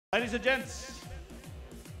Ladies and gents,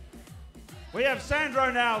 we have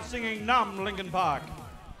Sandro now singing Numb, Linkin Park.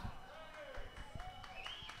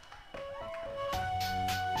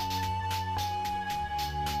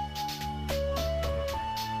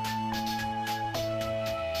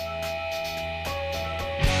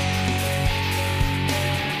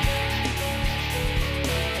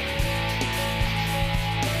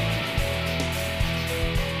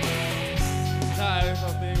 Tired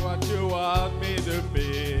of being what you want me to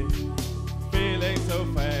be, feeling so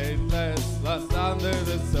faithless, lost under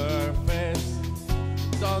the surface.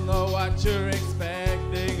 Don't know what you're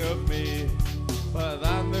expecting of me, but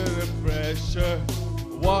under the pressure,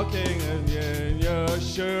 walking in your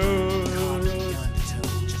shoes.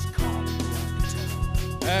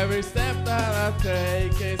 Every step that I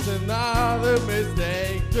take is another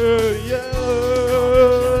mistake to you.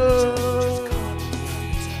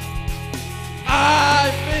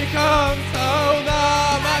 I've become so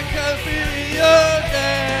numb, I can feel you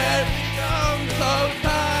there. Become so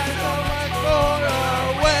tired, so much more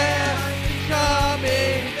aware.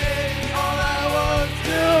 Becoming all I want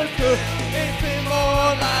to do is be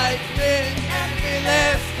more like me and be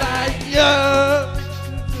less like you.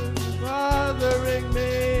 This is bothering me,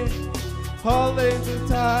 holding too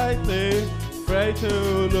tightly, afraid to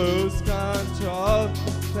lose control.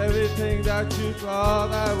 Everything that you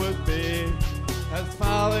thought I would be has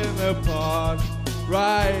fallen apart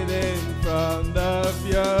right in front of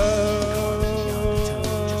you.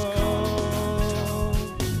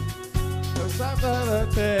 The step that I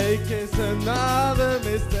take is another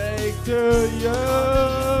mistake to you.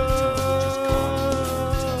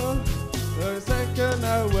 The second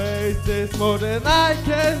I waste is more than I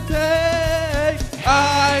can take.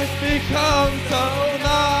 I've become so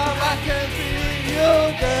numb, I can feel you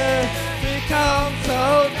there. Become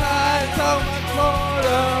so tired, so much more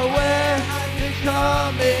aware.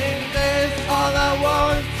 Becoming this, all I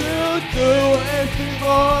want to do is be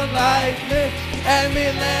more like me and be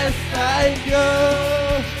less like you.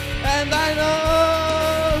 And I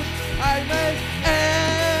know I may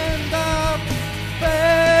end up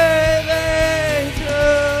failing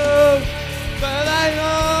too, but I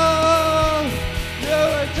know you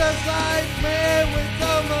are just like me with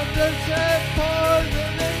some of the same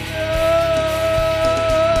poison in you.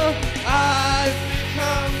 I've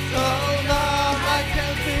become so numb, I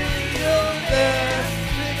can feel you there.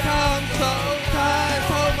 Become so tired,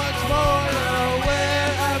 so much more aware.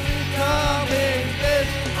 I'm becoming this,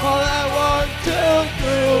 all I want to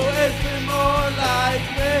do is be more like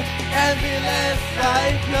me and be less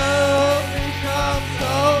like you. Become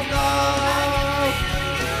so numb,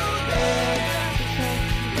 because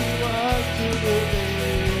you want to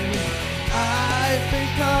believe. I've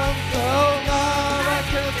become so numb, I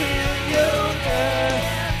can feel you there.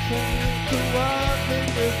 To want me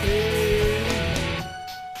to be.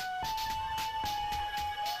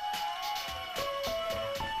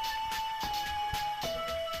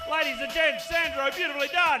 Ladies and gents, Sandro, beautifully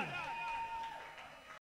done.